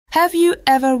Have you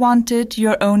ever wanted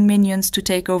your own minions to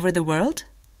take over the world?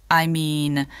 I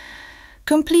mean,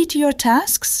 complete your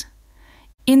tasks?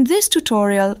 In this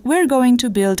tutorial, we're going to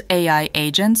build AI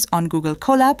agents on Google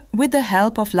Colab with the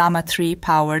help of Llama3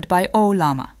 powered by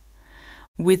Ollama.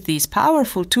 With these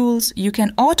powerful tools, you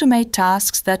can automate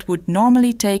tasks that would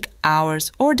normally take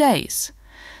hours or days,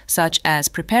 such as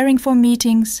preparing for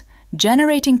meetings,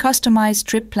 generating customized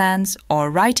trip plans, or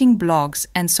writing blogs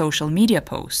and social media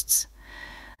posts.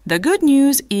 The good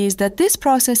news is that this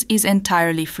process is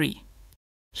entirely free.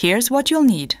 Here's what you'll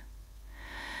need.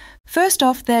 First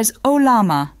off, there's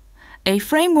Ollama, a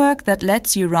framework that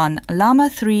lets you run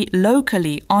Llama3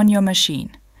 locally on your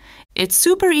machine. It's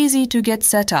super easy to get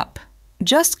set up.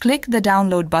 Just click the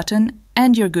download button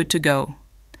and you're good to go.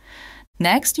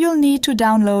 Next, you'll need to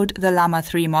download the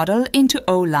Llama3 model into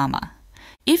Ollama.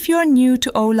 If you're new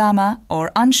to Ollama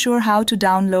or unsure how to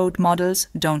download models,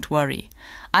 don't worry.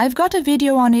 I've got a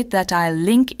video on it that I'll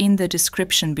link in the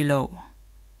description below.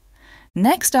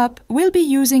 Next up, we'll be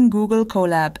using Google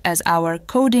Colab as our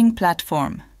coding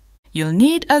platform. You'll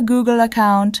need a Google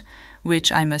account,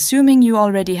 which I'm assuming you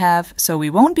already have, so we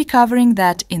won't be covering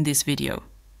that in this video.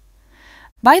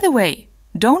 By the way,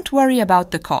 don't worry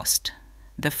about the cost.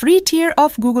 The free tier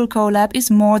of Google Colab is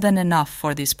more than enough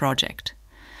for this project.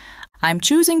 I'm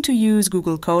choosing to use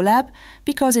Google Colab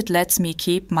because it lets me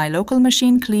keep my local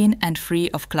machine clean and free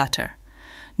of clutter.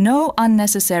 No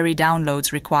unnecessary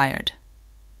downloads required.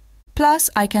 Plus,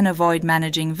 I can avoid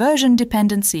managing version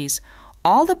dependencies.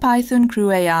 All the Python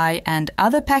Crew AI and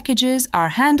other packages are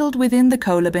handled within the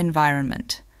Colab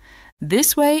environment.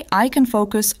 This way, I can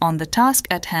focus on the task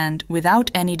at hand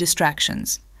without any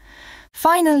distractions.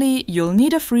 Finally, you'll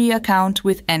need a free account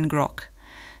with Ngrok.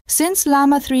 Since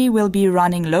Llama3 will be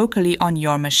running locally on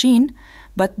your machine,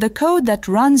 but the code that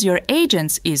runs your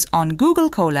agents is on Google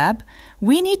Colab,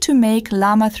 we need to make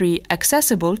Llama3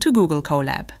 accessible to Google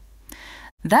Colab.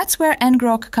 That's where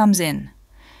Ngrok comes in.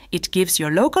 It gives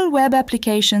your local web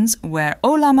applications where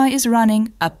Ollama is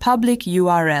running a public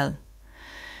URL.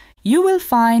 You will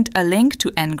find a link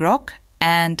to Ngrok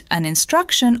and an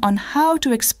instruction on how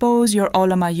to expose your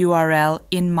Ollama URL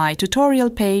in my tutorial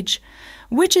page,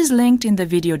 which is linked in the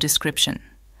video description.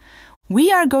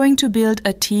 We are going to build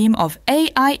a team of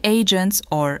AI agents,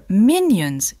 or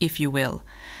minions, if you will,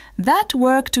 that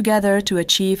work together to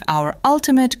achieve our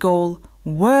ultimate goal,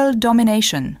 world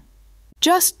domination.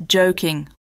 Just joking.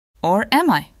 Or am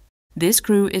I? This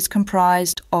crew is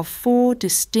comprised of 4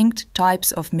 distinct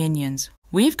types of minions.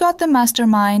 We've got the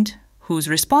mastermind, who's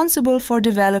responsible for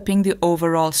developing the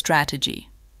overall strategy.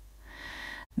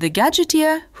 The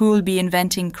gadgeteer, who will be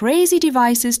inventing crazy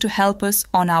devices to help us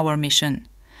on our mission.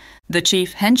 The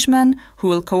chief henchman, who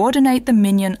will coordinate the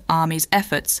minion army's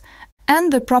efforts.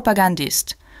 And the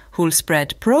propagandist, who will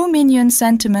spread pro-minion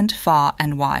sentiment far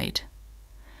and wide.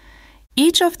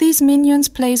 Each of these minions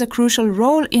plays a crucial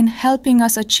role in helping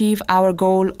us achieve our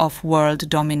goal of world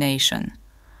domination.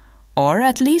 Or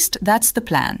at least that's the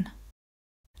plan.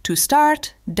 To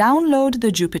start, download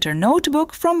the Jupyter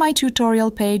notebook from my tutorial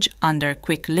page under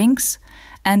Quick Links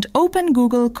and open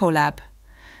Google Colab.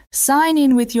 Sign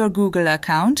in with your Google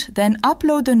account, then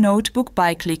upload the notebook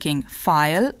by clicking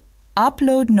File,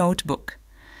 Upload Notebook.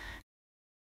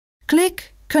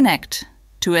 Click Connect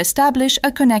to establish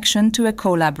a connection to a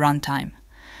Colab runtime.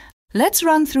 Let's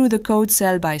run through the code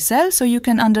cell by cell so you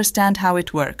can understand how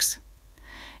it works.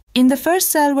 In the first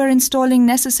cell, we're installing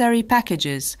necessary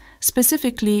packages,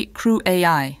 specifically Crew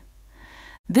AI.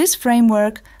 This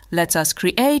framework lets us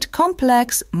create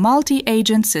complex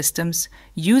multi-agent systems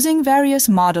using various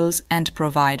models and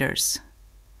providers.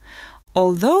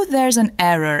 Although there's an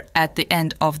error at the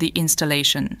end of the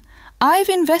installation, I've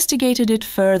investigated it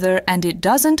further and it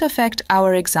doesn't affect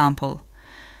our example.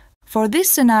 For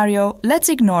this scenario, let's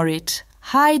ignore it,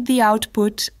 hide the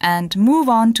output, and move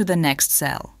on to the next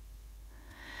cell.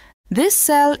 This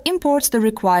cell imports the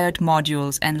required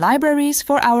modules and libraries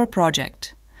for our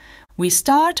project. We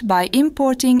start by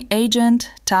importing agent,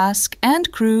 task,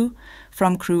 and crew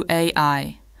from Crew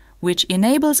AI, which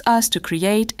enables us to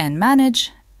create and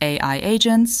manage AI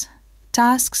agents,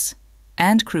 tasks,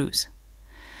 and crews.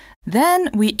 Then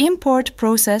we import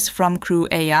process from Crew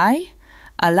AI,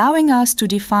 allowing us to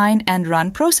define and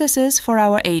run processes for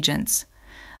our agents.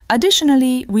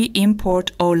 Additionally, we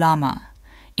import Ollama,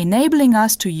 enabling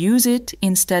us to use it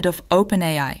instead of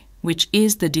OpenAI, which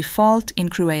is the default in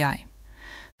Crew AI.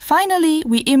 Finally,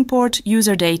 we import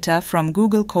user data from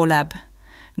Google Colab,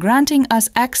 granting us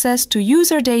access to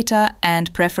user data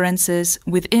and preferences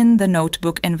within the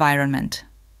notebook environment.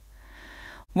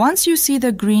 Once you see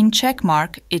the green check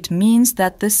mark, it means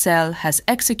that the cell has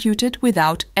executed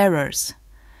without errors.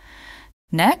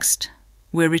 Next,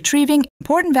 we're retrieving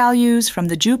important values from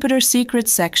the Jupyter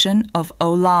Secrets section of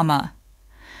Ollama.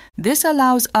 This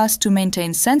allows us to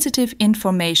maintain sensitive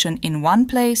information in one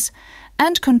place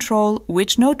and control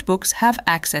which notebooks have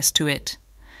access to it.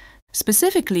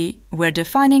 Specifically, we're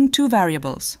defining two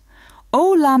variables: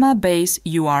 Ollama base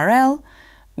URL,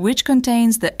 which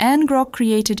contains the Ngrok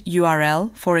created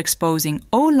URL for exposing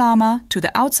Ollama to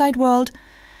the outside world,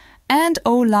 and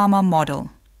Ollama model,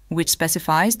 which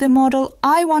specifies the model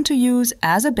I want to use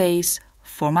as a base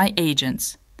for my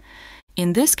agents.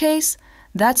 In this case,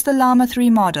 that's the Llama3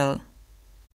 model.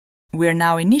 We're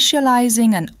now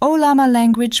initializing an Ollama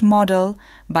language model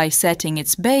by setting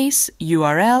its base,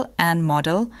 URL, and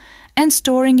model, and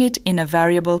storing it in a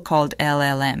variable called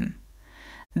LLM.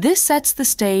 This sets the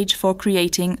stage for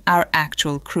creating our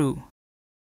actual crew.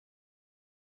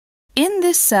 In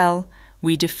this cell,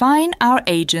 we define our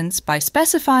agents by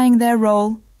specifying their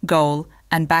role, goal,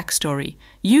 and backstory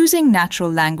using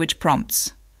natural language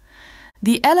prompts.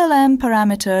 The LLM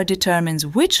parameter determines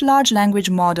which large language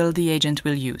model the agent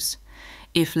will use.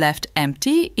 If left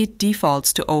empty, it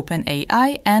defaults to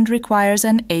OpenAI and requires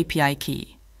an API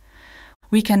key.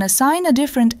 We can assign a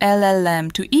different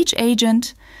LLM to each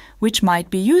agent, which might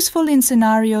be useful in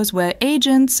scenarios where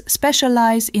agents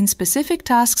specialize in specific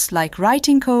tasks like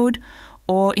writing code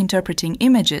or interpreting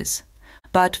images.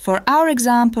 But for our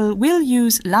example, we'll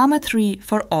use Llama3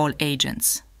 for all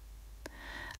agents.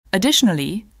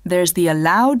 Additionally, there's the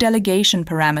Allow Delegation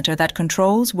parameter that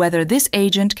controls whether this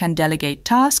agent can delegate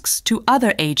tasks to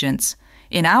other agents.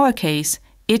 In our case,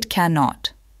 it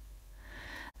cannot.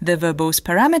 The verbose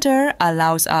parameter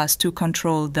allows us to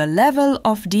control the level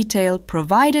of detail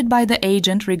provided by the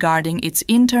agent regarding its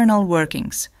internal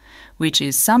workings, which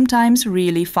is sometimes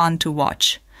really fun to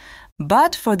watch.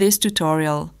 But for this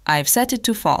tutorial, I've set it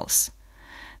to false.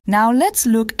 Now let's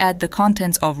look at the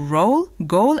contents of role,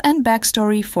 goal, and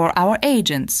backstory for our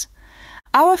agents.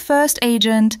 Our first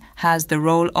agent has the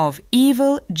role of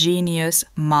Evil Genius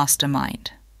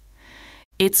Mastermind.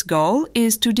 Its goal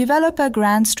is to develop a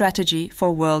grand strategy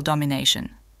for world domination.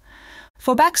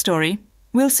 For backstory,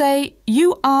 we'll say,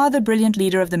 you are the brilliant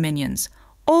leader of the minions,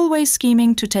 always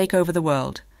scheming to take over the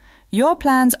world. Your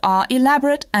plans are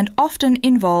elaborate and often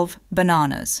involve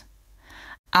bananas.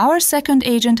 Our second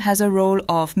agent has a role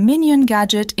of Minion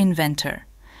Gadget Inventor.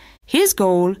 His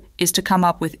goal is to come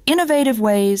up with innovative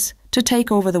ways to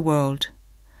take over the world.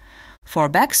 For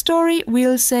backstory,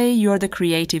 we'll say you're the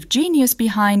creative genius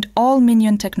behind all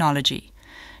Minion technology.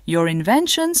 Your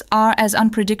inventions are as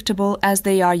unpredictable as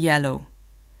they are yellow.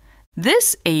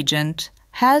 This agent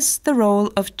has the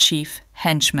role of Chief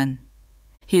Henchman.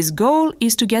 His goal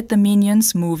is to get the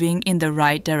minions moving in the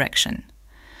right direction.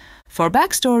 For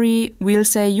backstory, we'll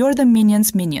say you're the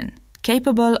minion's minion,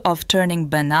 capable of turning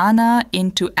banana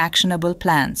into actionable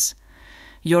plans.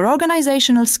 Your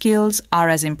organizational skills are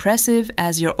as impressive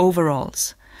as your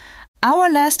overalls.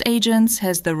 Our last agent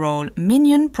has the role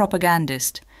Minion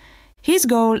Propagandist. His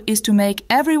goal is to make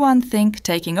everyone think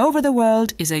taking over the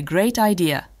world is a great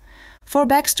idea. For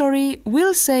backstory,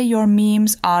 we'll say your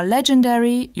memes are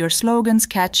legendary, your slogans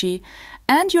catchy,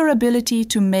 and your ability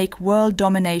to make world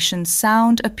domination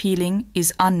sound appealing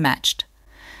is unmatched.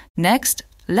 Next,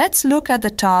 let's look at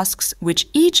the tasks which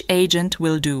each agent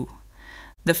will do.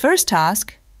 The first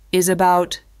task is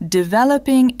about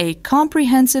developing a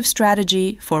comprehensive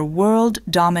strategy for world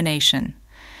domination,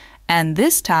 and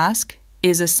this task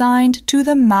is assigned to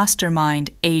the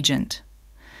mastermind agent.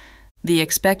 The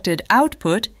expected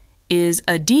output is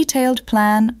a detailed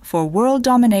plan for world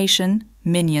domination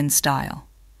minion style.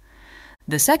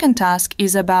 The second task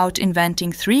is about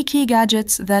inventing 3 key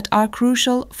gadgets that are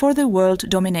crucial for the world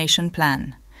domination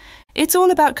plan. It's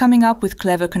all about coming up with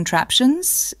clever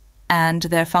contraptions and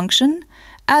their function,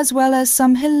 as well as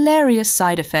some hilarious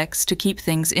side effects to keep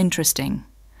things interesting.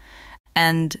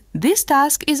 And this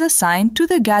task is assigned to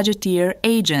the Gadgeteer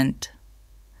agent.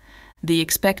 The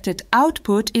expected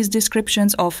output is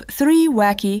descriptions of 3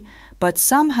 wacky but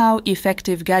somehow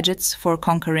effective gadgets for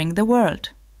conquering the world.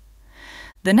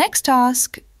 The next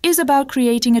task is about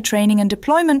creating a training and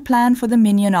deployment plan for the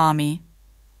minion army,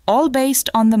 all based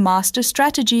on the master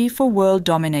strategy for world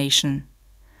domination.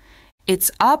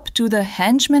 It's up to the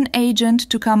henchman agent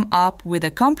to come up with a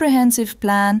comprehensive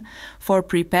plan for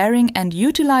preparing and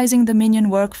utilizing the minion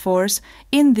workforce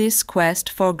in this quest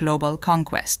for global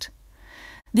conquest.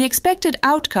 The expected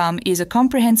outcome is a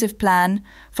comprehensive plan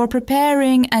for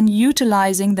preparing and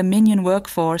utilizing the minion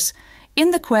workforce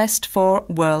in the quest for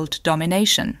world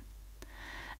domination.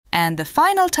 And the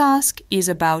final task is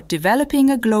about developing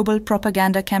a global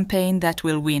propaganda campaign that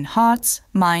will win hearts,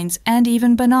 minds, and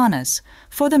even bananas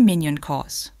for the minion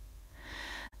cause.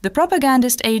 The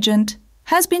propagandist agent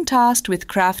has been tasked with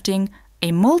crafting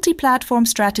a multi-platform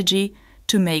strategy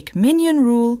to make minion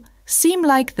rule seem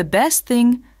like the best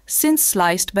thing since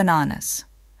sliced bananas.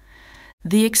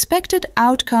 The expected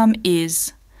outcome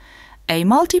is a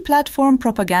multi-platform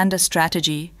propaganda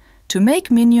strategy to make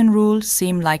minion rule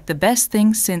seem like the best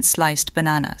thing since sliced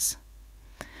bananas.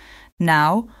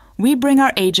 Now, we bring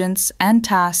our agents and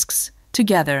tasks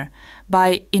together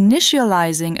by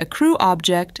initializing a crew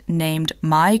object named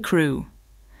myCrew.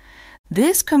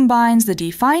 This combines the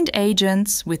defined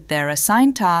agents with their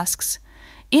assigned tasks,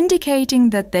 indicating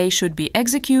that they should be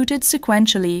executed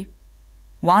sequentially,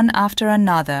 one after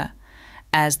another,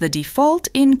 as the default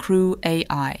in Crew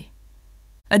AI.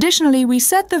 Additionally, we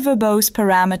set the verbose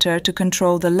parameter to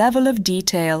control the level of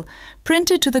detail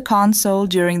printed to the console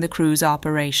during the crew's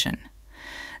operation.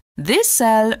 This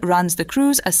cell runs the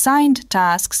crew's assigned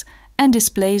tasks and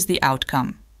displays the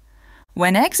outcome.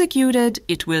 When executed,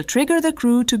 it will trigger the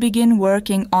crew to begin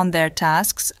working on their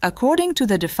tasks according to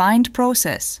the defined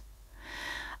process.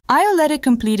 I'll let it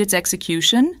complete its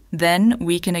execution, then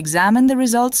we can examine the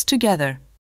results together.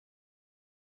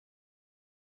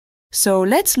 So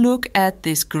let's look at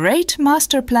this great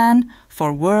master plan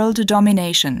for world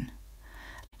domination.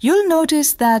 You'll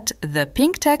notice that the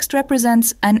pink text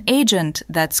represents an agent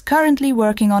that's currently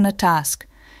working on a task.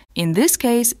 In this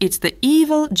case, it's the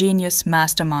evil genius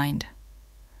mastermind.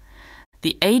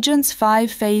 The agent's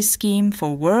 5-phase scheme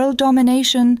for world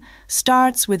domination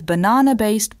starts with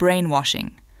banana-based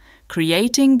brainwashing,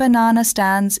 creating banana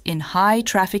stands in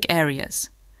high-traffic areas.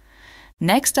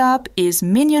 Next up is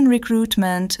minion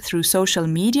recruitment through social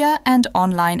media and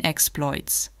online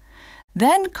exploits.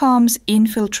 Then comes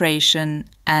infiltration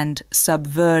and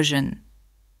subversion,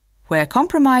 where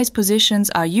compromise positions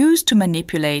are used to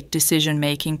manipulate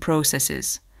decision-making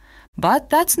processes. But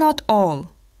that's not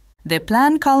all. The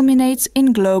plan culminates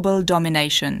in global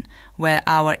domination, where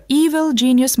our evil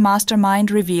genius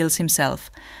mastermind reveals himself,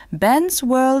 bends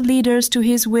world leaders to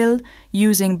his will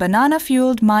using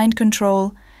banana-fueled mind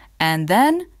control, and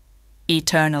then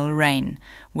eternal reign,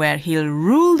 where he'll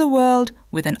rule the world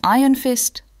with an iron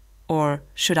fist, or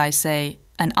should I say,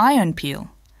 an iron peel.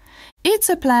 It's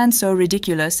a plan so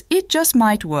ridiculous it just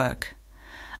might work.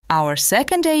 Our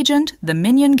second agent, the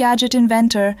minion gadget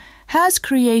inventor, has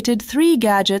created 3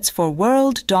 gadgets for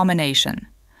world domination.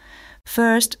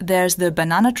 First, there's the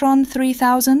Bananatron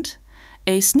 3000,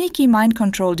 a sneaky mind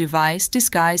control device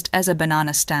disguised as a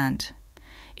banana stand.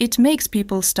 It makes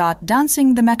people start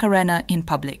dancing the Macarena in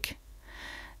public.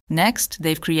 Next,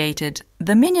 they've created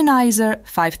the Minionizer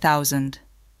 5000,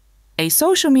 a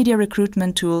social media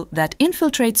recruitment tool that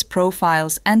infiltrates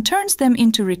profiles and turns them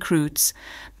into recruits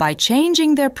by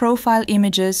changing their profile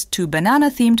images to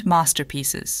banana-themed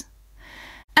masterpieces.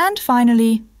 And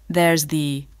finally, there's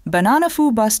the Banana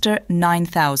Foo Buster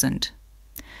 9000,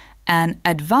 an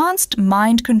advanced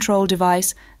mind control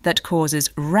device that causes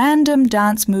random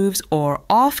dance moves or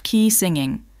off-key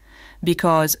singing,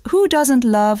 because who doesn't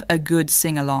love a good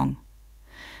sing-along?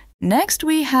 Next,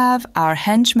 we have our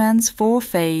henchman's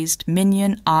 4-phased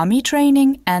minion army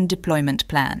training and deployment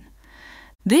plan.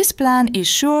 This plan is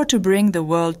sure to bring the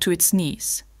world to its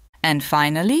knees. And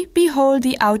finally, behold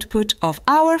the output of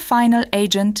our final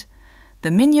agent, the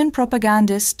minion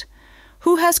propagandist,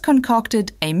 who has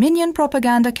concocted a minion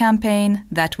propaganda campaign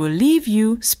that will leave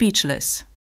you speechless.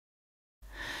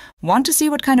 Want to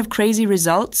see what kind of crazy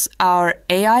results our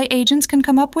AI agents can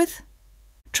come up with?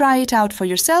 Try it out for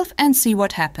yourself and see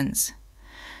what happens.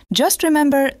 Just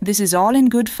remember, this is all in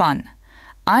good fun.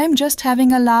 I'm just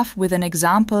having a laugh with an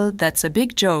example that's a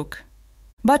big joke.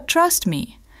 But trust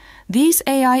me, these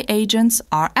AI agents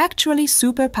are actually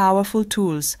super powerful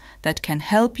tools that can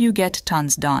help you get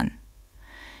tons done.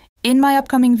 In my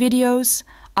upcoming videos,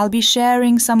 I'll be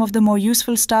sharing some of the more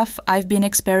useful stuff I've been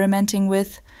experimenting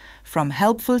with, from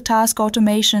helpful task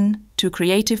automation to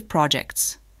creative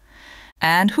projects.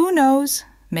 And who knows,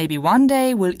 maybe one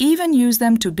day we'll even use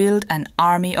them to build an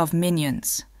army of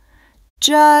minions.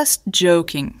 Just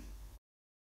joking.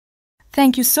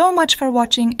 Thank you so much for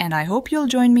watching, and I hope you'll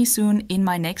join me soon in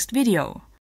my next video.